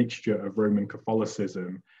and is a mixture of Roman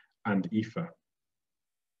Catholicism and Ifa.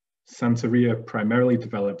 Santeria primarily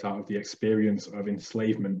developed out of the experience of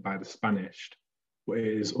enslavement by the Spanish, but it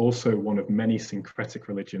is also one of many syncretic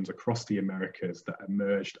religions across the Americas that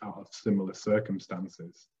emerged out of similar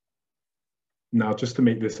circumstances. Now, just to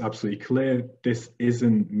make this absolutely clear, this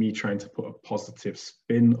isn't me trying to put a positive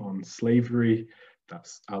spin on slavery.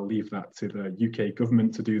 I'll leave that to the UK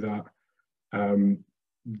government to do that.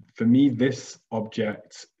 For me, this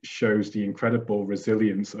object shows the incredible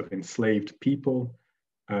resilience of enslaved people.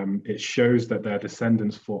 It shows that their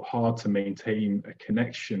descendants fought hard to maintain a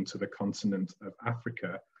connection to the continent of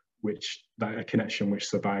Africa, a connection which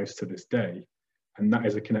survives to this day. And that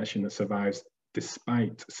is a connection that survives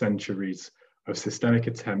despite centuries of systemic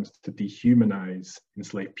attempts to dehumanize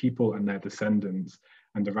enslaved people and their descendants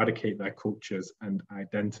and eradicate their cultures and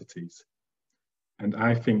identities. And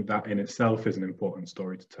I think that in itself is an important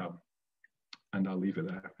story to tell. And I'll leave it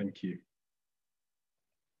there. Thank you.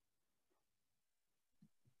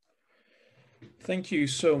 Thank you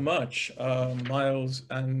so much, Miles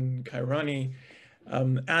and Kairani.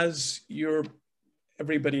 As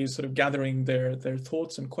everybody is sort of gathering their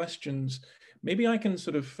thoughts and questions, maybe I can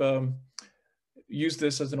sort of use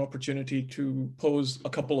this as an opportunity to pose a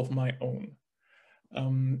couple of my own.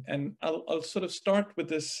 And I'll sort of start with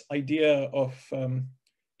this idea of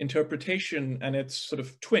interpretation and its sort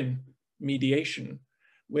of twin, mediation,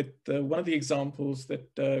 with one of the examples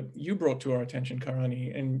that you brought to our attention,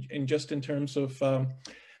 Kairani, and just in terms of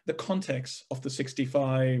the context of the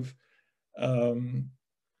 65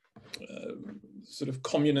 sort of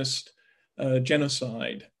communist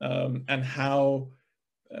genocide, and how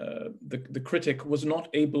the critic was not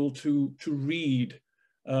able to read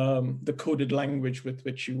the coded language with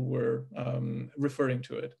which you were referring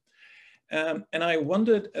to it. And I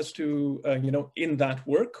wondered as to, in that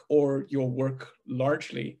work or your work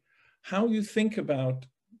largely, how you think about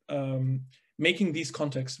making these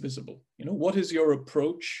contexts visible. What is your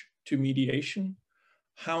approach to mediation?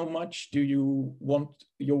 How much do you want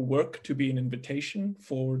your work to be an invitation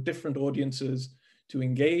for different audiences to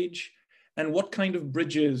engage? And what kind of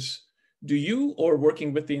bridges do you, or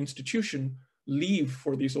working with the institution, leave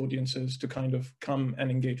for these audiences to kind of come and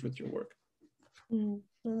engage with your work? Well,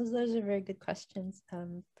 those are very good questions.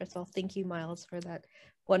 First of all, thank you, Miles, for that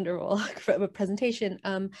wonderful presentation.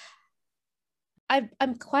 I'm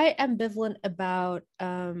quite ambivalent about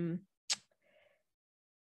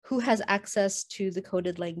who has access to the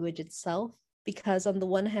coded language itself, because on the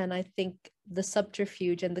one hand, I think the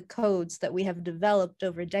subterfuge and the codes that we have developed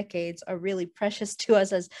over decades are really precious to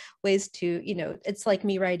us as ways to, it's like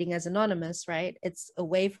me writing as anonymous, right? It's a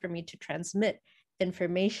way for me to transmit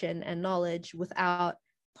information and knowledge without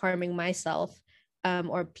harming myself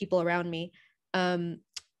or people around me. And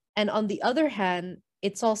on the other hand,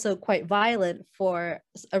 it's also quite violent for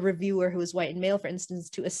a reviewer who is white and male, for instance,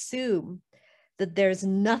 to assume that there's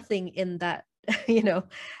nothing in that,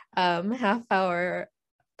 half-hour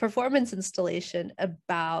performance installation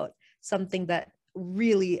about something that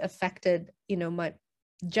really affected, my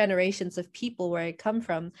generations of people where I come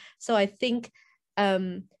from. So I think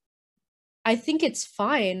it's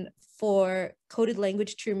fine for coded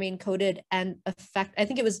language to remain coded and affect. I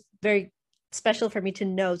think it was very special for me to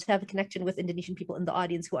have a connection with Indonesian people in the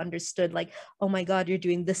audience who understood, like, oh my God, you're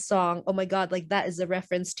doing this song. Oh my God, like that is a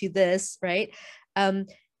reference to this, right?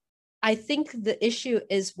 I think the issue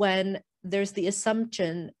is when there's the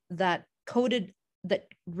assumption that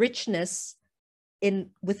richness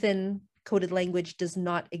within coded language does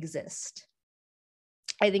not exist.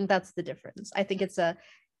 I think that's the difference. I think it's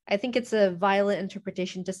a violent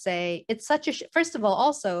interpretation to say it's such a first of all,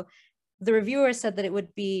 also the reviewer said that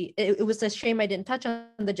it was a shame I didn't touch on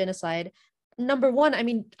the genocide. Number one, I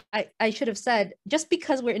mean, I should have said, just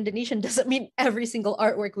because we're Indonesian doesn't mean every single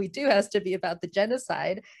artwork we do has to be about the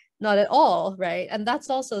genocide. Not at all, right? And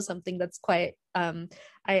that's also something that's quite,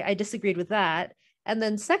 I disagreed with that. And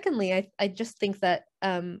then secondly, I just think that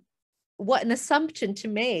what an assumption to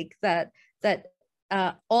make that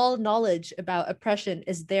all knowledge about oppression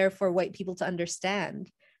is there for white people to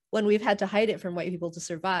understand when we've had to hide it from white people to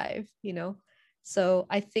survive, you know? So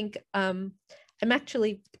I think I'm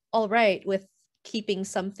actually all right with keeping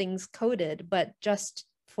some things coded, but just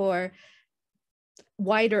for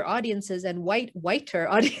wider audiences and whiter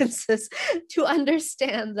audiences to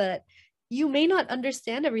understand that you may not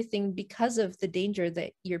understand everything because of the danger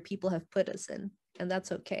that your people have put us in, and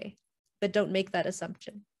that's okay, but don't make that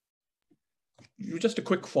assumption. Just a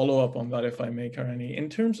quick follow-up on that, if I may, Karani. In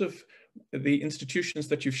terms of the institutions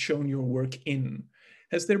that you've shown your work in,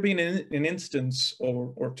 has there been an instance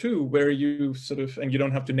or two where you sort of, and you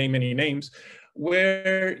don't have to name any names,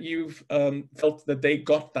 where you've felt that they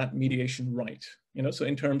got that mediation right? You know, so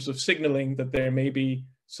in terms of signaling that there may be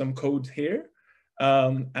some code here,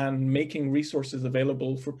 and making resources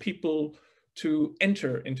available for people to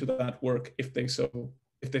enter into that work if they so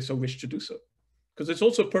wish to do so. Because it's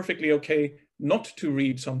also perfectly okay not to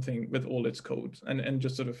read something with all its codes and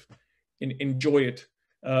just sort of enjoy it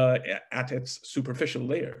at its superficial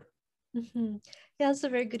layer. Mm-hmm. Yeah, that's a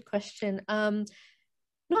very good question.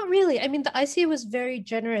 Not really. I mean, the ICA was very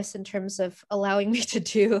generous in terms of allowing me to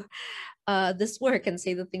do this work and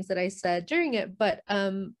say the things that I said during it. But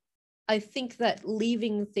I think that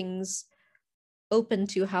leaving things open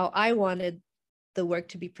to how I wanted the work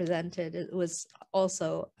to be presented, it was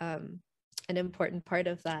also an important part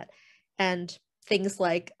of that. And things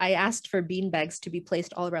like I asked for beanbags to be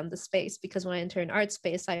placed all around the space, because when I enter an art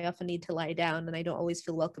space, I often need to lie down and I don't always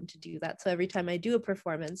feel welcome to do that. So every time I do a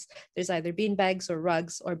performance, there's either beanbags or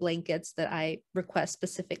rugs or blankets that I request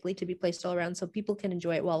specifically to be placed all around so people can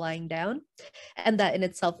enjoy it while lying down. And that in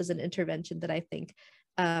itself is an intervention that I think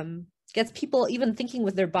gets people even thinking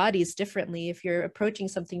with their bodies differently. If you're approaching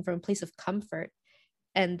something from a place of comfort,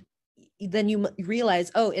 and then you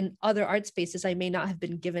realize, oh, in other art spaces, I may not have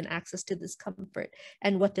been given access to this comfort.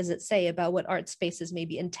 And what does it say about what art spaces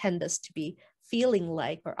maybe intend us to be feeling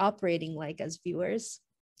like or operating like as viewers?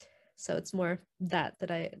 So it's more that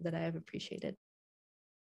I have appreciated.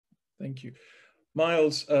 Thank you.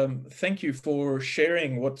 Miles, thank you for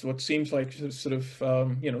sharing what seems like sort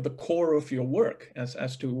of, you know, the core of your work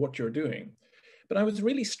as to what you're doing. But I was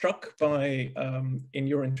really struck by, in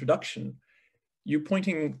your introduction, you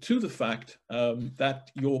pointing to the fact that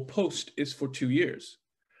your post is for 2 years,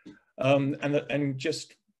 and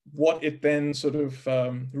just what it then sort of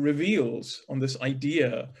reveals on this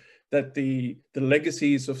idea that the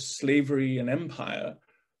legacies of slavery and empire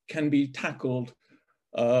can be tackled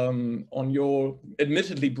on your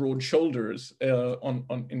admittedly broad shoulders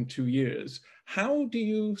in 2 years. How do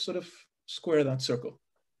you sort of square that circle?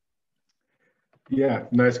 Yeah,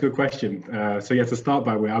 no, it's a good question. So yeah, to start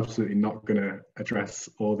by, we're absolutely not going to address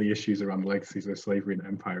all the issues around the legacies of slavery and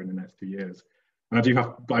empire in the next 2 years. And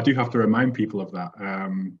I do have to remind people of that.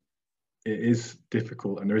 It is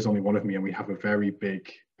difficult, and there is only one of me, and we have a very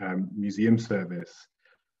big museum service.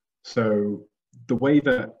 So the way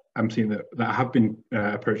that I'm seeing that I have been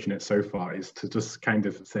approaching it so far is to just kind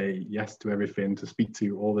of say yes to everything, to speak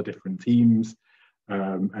to all the different teams,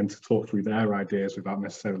 and to talk through their ideas without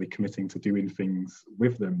necessarily committing to doing things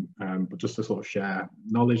with them, but just to sort of share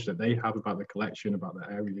knowledge that they have about the collection, about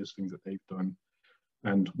the areas, things that they've done,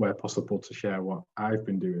 and where possible to share what I've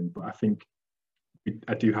been doing. But I think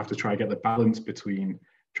I do have to try and get the balance between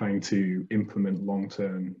trying to implement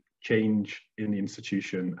long-term change in the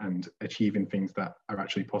institution and achieving things that are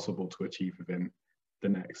actually possible to achieve within the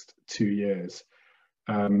next 2 years.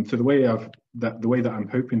 So the way that I'm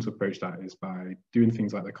hoping to approach that is by doing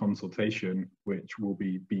things like the consultation, which will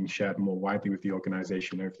be being shared more widely with the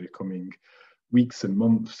organisation over the coming weeks and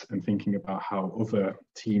months, and thinking about how other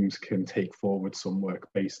teams can take forward some work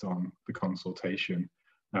based on the consultation,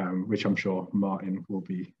 which I'm sure Martin will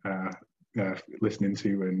be listening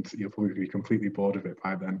to, and you'll probably be completely bored of it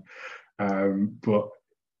by then. But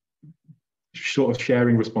sort of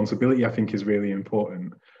sharing responsibility, I think, is really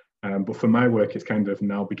important. But for my work, it's kind of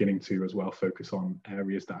now beginning to as well focus on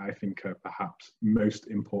areas that I think are perhaps most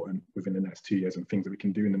important within the next 2 years, and things that we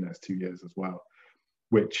can do in the next 2 years as well,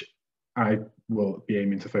 which I will be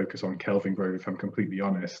aiming to focus on Kelvin Grove, if I'm completely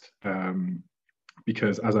honest,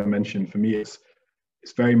 because as I mentioned, for me,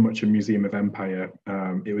 it's very much a museum of empire.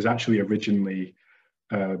 It was actually originally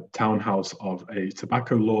a townhouse of a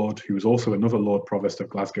tobacco lord who was also another Lord Provost of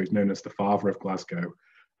Glasgow, known as the Father of Glasgow.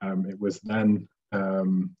 It was then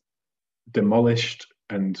demolished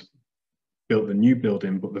and built the new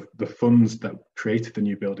building, but the funds that created the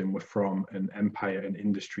new building were from an empire and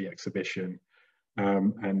industry exhibition,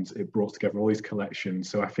 and it brought together all these collections.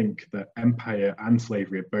 So I think that empire and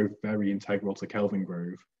slavery are both very integral to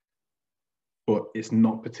Kelvingrove, but it's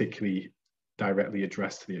not particularly directly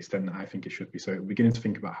addressed to the extent that I think it should be. So we're beginning to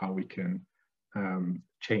think about how we can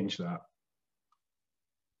change that.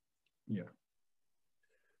 Yeah.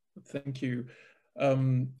 Thank you.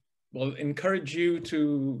 Well, encourage you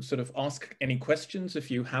to sort of ask any questions if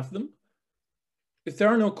you have them. If there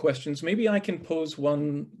are no questions, maybe I can pose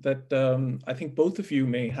one that I think both of you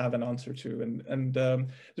may have an answer to. And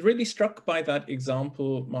really struck by that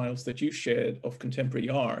example, Miles, that you shared of contemporary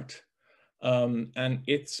art and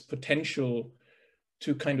its potential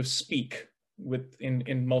to kind of speak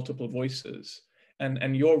in multiple voices.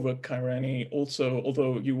 And your work, Kairani, also,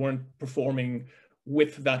 although you weren't performing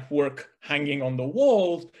with that work hanging on the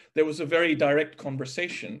walls, there was a very direct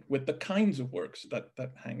conversation with the kinds of works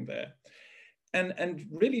that hang there. And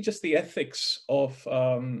really just the ethics of,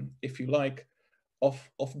 if you like, of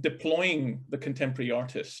deploying the contemporary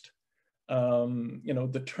artist, you know,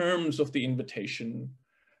 the terms of the invitation.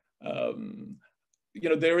 You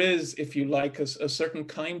know, there is, if you like, a certain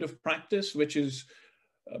kind of practice, which is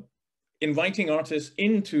inviting artists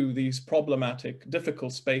into these problematic,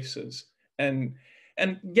 difficult spaces and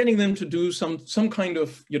getting them to do some kind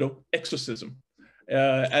of, you know, exorcism,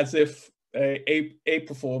 as if a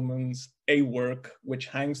performance, a work which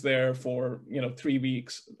hangs there for, you know, 3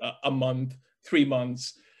 weeks, a month, 3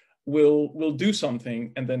 months, will do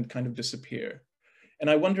something and then kind of disappear. And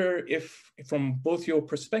I wonder if, from both your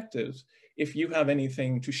perspectives, if you have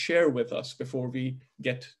anything to share with us before we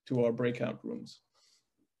get to our breakout rooms.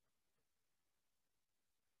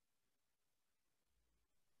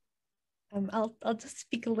 I'll just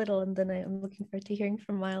speak a little, and then I'm looking forward to hearing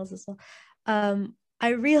from Miles as well. I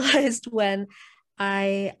realized when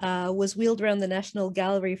I was wheeled around the National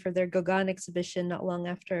Gallery for their Gauguin exhibition not long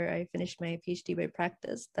after I finished my PhD by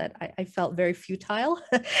practice that I felt very futile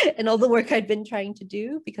in all the work I'd been trying to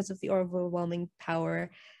do because of the overwhelming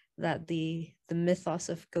power that the mythos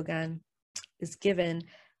of Gauguin is given.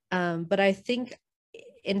 But I think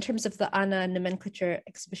in terms of the Anna nomenclature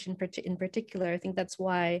exhibition in particular, I think that's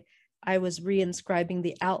why I was reinscribing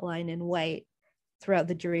the outline in white throughout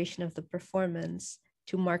the duration of the performance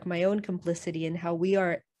to mark my own complicity in how we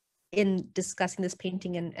are, in discussing this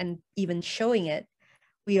painting and even showing it,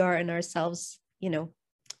 we are in ourselves, you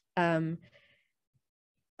know,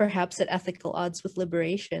 perhaps at ethical odds with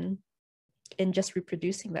liberation in just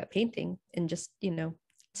reproducing that painting and just, you know,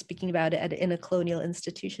 speaking about it in a colonial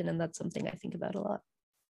institution. And that's something I think about a lot.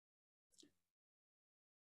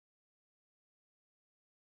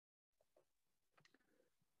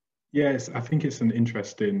 Yes, I think it's an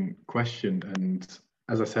interesting question. And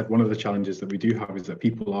as I said, one of the challenges that we do have is that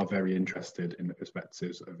people are very interested in the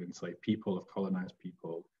perspectives of enslaved people, of colonized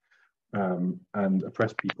people, and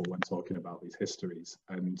oppressed people when talking about these histories.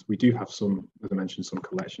 And we do have some, as I mentioned, some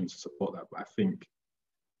collections to support that. But I think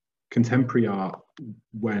contemporary art,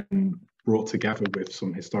 when brought together with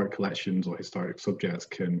some historic collections or historic subjects,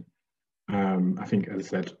 can I think, as I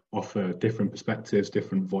said, offer different perspectives,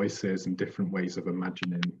 different voices, and different ways of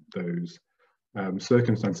imagining those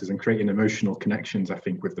circumstances and creating emotional connections, I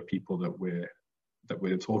think, with the people that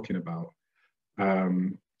we're talking about.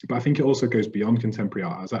 But I think it also goes beyond contemporary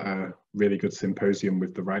art. I was at a really good symposium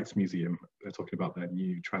with the Rights Museum. They're talking about their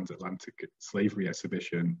new transatlantic slavery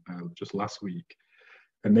exhibition just last week.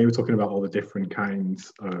 And they were talking about all the different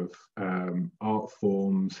kinds of art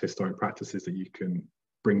forms, historic practices that you can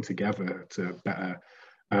bring together to better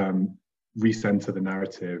recenter the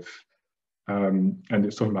narrative. And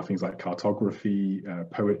it's talking about things like cartography,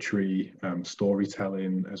 poetry,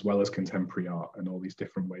 storytelling, as well as contemporary art, and all these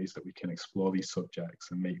different ways that we can explore these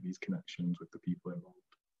subjects and make these connections with the people involved.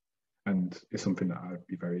 And it's something that I'd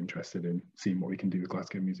be very interested in seeing what we can do with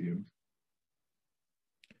Glasgow Museums.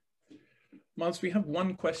 Miles, we have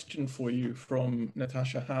one question for you from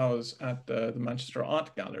Natasha Howes at the Manchester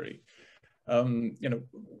Art Gallery. You know,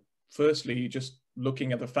 firstly, just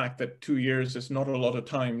looking at the fact that 2 years is not a lot of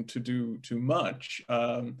time to do too much.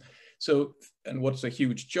 So, and what's a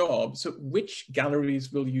huge job? So which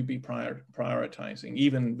galleries will you be prioritizing,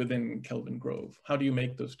 even within Kelvingrove? How do you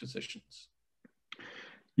make those decisions?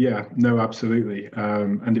 Yeah, no, absolutely.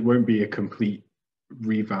 And it won't be a complete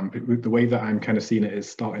revamp. The way that I'm kind of seeing it is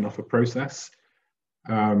starting off a process.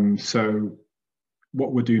 So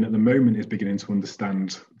what we're doing at the moment is beginning to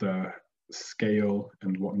understand the scale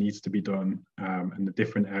and what needs to be done, and the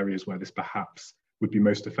different areas where this perhaps would be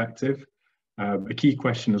most effective. A key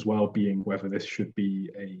question as well being whether this should be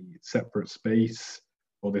a separate space,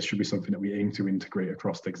 or this should be something that we aim to integrate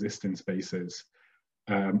across the existing spaces,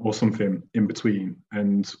 or something in between.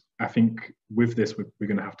 And I think with this, we're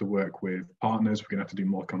going to have to work with partners, we're going to have to do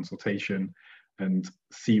more consultation and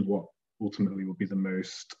see what ultimately will be the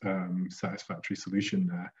most satisfactory solution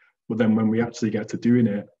there. But then when we actually get to doing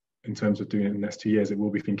it, in terms of doing it in the next 2 years, it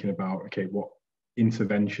will be thinking about, okay, what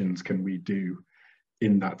interventions can we do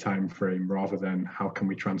in that time frame, rather than how can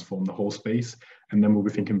we transform the whole space. And then we'll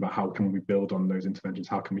be thinking about how can we build on those interventions,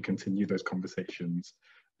 how can we continue those conversations,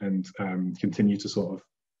 and continue to sort of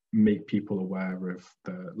make people aware of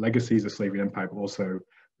the legacies of slavery and empire, but also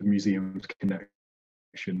the museum's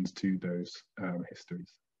connections to those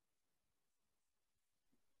histories.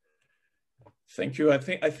 Thank you. I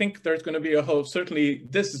think there's going to be a whole, certainly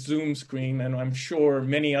this Zoom screen, and I'm sure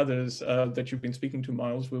many others that you've been speaking to,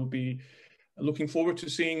 Miles, will be looking forward to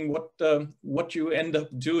seeing what you end up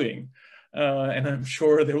doing. And I'm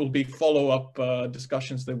sure there will be follow-up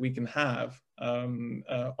discussions that we can have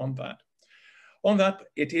on that. On that,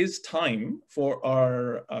 it is time for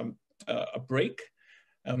our a break.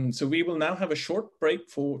 So we will now have a short break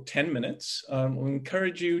for 10 minutes. We'll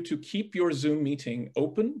encourage you to keep your Zoom meeting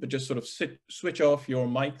open, but just sort of switch off your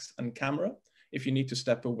mics and camera if you need to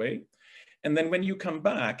step away. And then when you come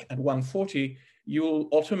back at 1:40, you'll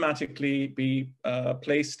automatically be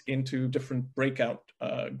placed into different breakout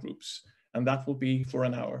groups, and that will be for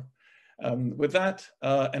an hour. With that,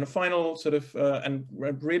 and a final sort of, and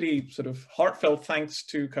really sort of heartfelt thanks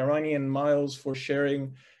to Kairani and Miles for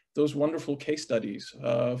sharing those wonderful case studies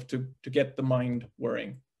to get the mind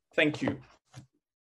whirring. Thank you.